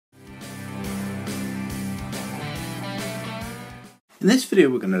In this video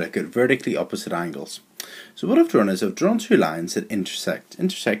we're going to look at vertically opposite angles. So what I've drawn is I've drawn two lines that intersect.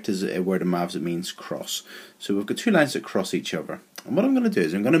 Intersect is a word in maths that means cross. So we've got two lines that cross each other. And what I'm going to do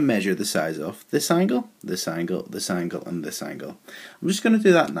is I'm going to measure the size of this angle, this angle, this angle and this angle. I'm just going to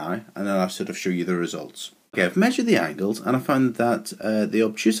do that now and then I'll sort of show you the results. Okay, I've measured the angles and I found that the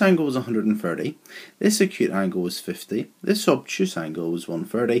obtuse angle was 130, this acute angle was 50, this obtuse angle was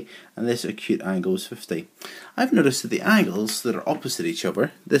 130, and this acute angle was 50. I've noticed that the angles that are opposite each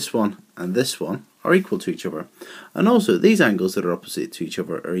other, this one and this one, are equal to each other. And also these angles that are opposite to each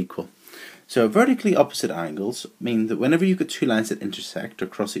other are equal. So vertically opposite angles mean that whenever you've got two lines that intersect or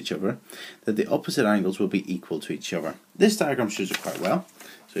cross each other, that the opposite angles will be equal to each other. This diagram shows it quite well.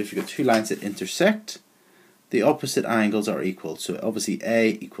 So if you've got two lines that intersect, the opposite angles are equal. So obviously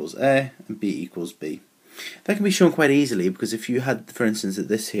A equals A and B equals B. That can be shown quite easily because if you had, for instance, that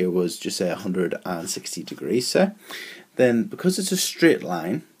this here was just say 160 degrees, so then because it's a straight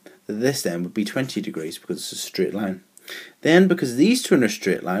line, this then would be 20 degrees because it's a straight line. Then because these two are in a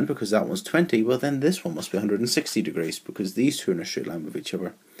straight line, because that one's 20, well then this one must be 160 degrees because these two are in a straight line with each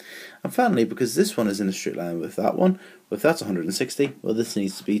other. And finally, because this one is in a straight line with that one, if that's 160, well this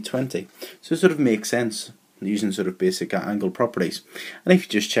needs to be 20. So it sort of makes sense using sort of basic angle properties. And if you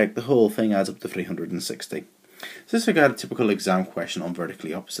just check, the whole thing adds up to 360. So let's look at a typical exam question on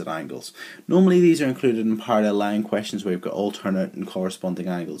vertically opposite angles. Normally these are included in parallel line questions where you've got alternate and corresponding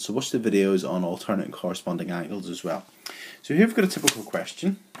angles. So watch the videos on alternate and corresponding angles as well. So here we've got a typical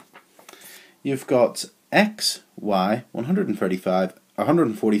question. You've got x, y, 145 and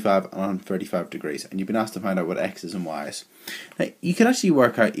 135 degrees, and you've been asked to find out what x is and y is. Now you can actually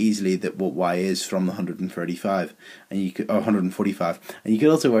work out easily that what y is from the 135 and you could, or 145, and you could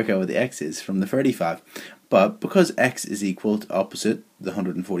also work out what the x is from the 35. But because x is equal to opposite the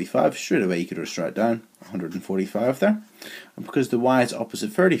 145, straight away you could just write down 145 there. And because the y is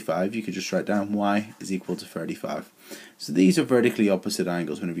opposite 35, you could just write down y is equal to 35. So these are vertically opposite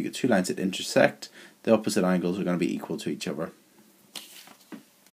angles. Whenever you get two lines that intersect, the opposite angles are going to be equal to each other.